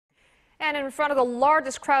And in front of the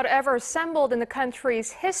largest crowd ever assembled in the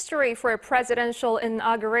country's history for a presidential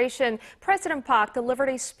inauguration, President Park delivered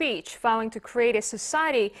a speech vowing to create a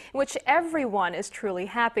society in which everyone is truly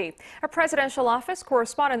happy. Our presidential office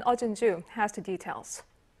correspondent Eoh Jin-joo has the details.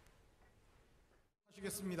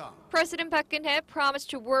 President Park Geun-hye promised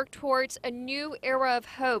to work towards a new era of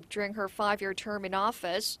hope during her 5-year term in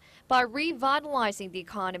office by revitalizing the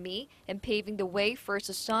economy and paving the way for a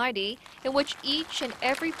society in which each and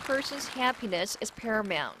every person's happiness is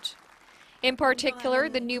paramount. In particular,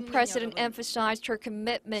 the new president emphasized her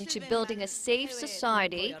commitment to building a safe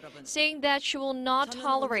society, saying that she will not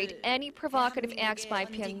tolerate any provocative acts by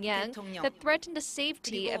Pyongyang that threaten the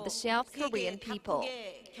safety of the South Korean people.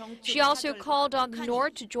 She also called on the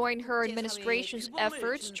North to join her administration's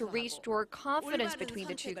efforts to restore confidence between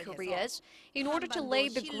the two Koreas in order to lay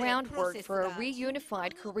the groundwork for a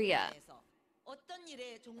reunified Korea.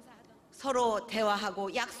 서로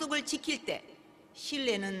대화하고 약속을 지킬 때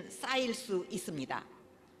신뢰는 쌓일 수 있습니다.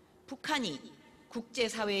 북한이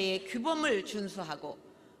국제사회의 규범을 준수하고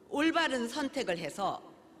올바른 선택을 해서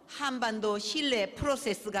한반도 신뢰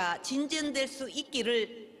프로세스가 진전될 수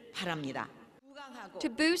있기를 바랍니다. To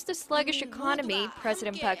boost the sluggish economy,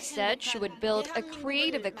 President Park said she would build a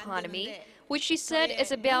creative economy, which she said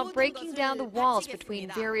is about breaking down the walls between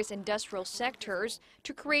various industrial sectors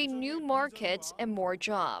to create new markets and more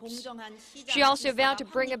jobs. She also vowed to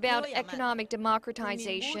bring about economic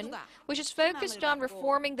democratization, which is focused on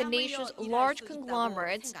reforming the nation's large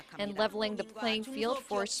conglomerates and leveling the playing field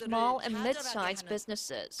for small and mid-sized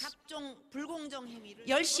businesses.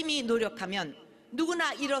 열심히 노력하면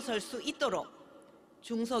누구나 일어설 수 있도록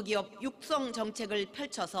중소기업 육성 정책을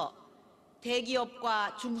펼쳐서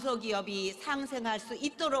대기업과 중소기업이 상생할 수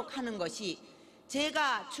있도록 하는 것이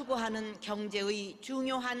제가 추구하는 경제의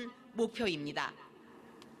중요한 목표입니다.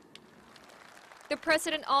 The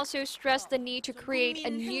president also stressed the need to create a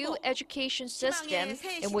new education system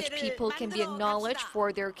in which people can be acknowledged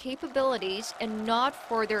for their capabilities and not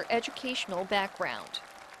for their educational background.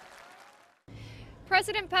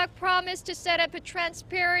 President Park promised to set up a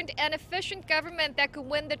transparent and efficient government that could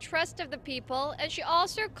win the trust of the people, and she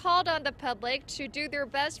also called on the public to do their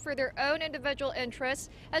best for their own individual interests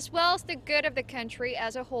as well as the good of the country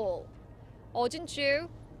as a whole. Eoh Jin-joo,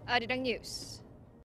 Arirang News.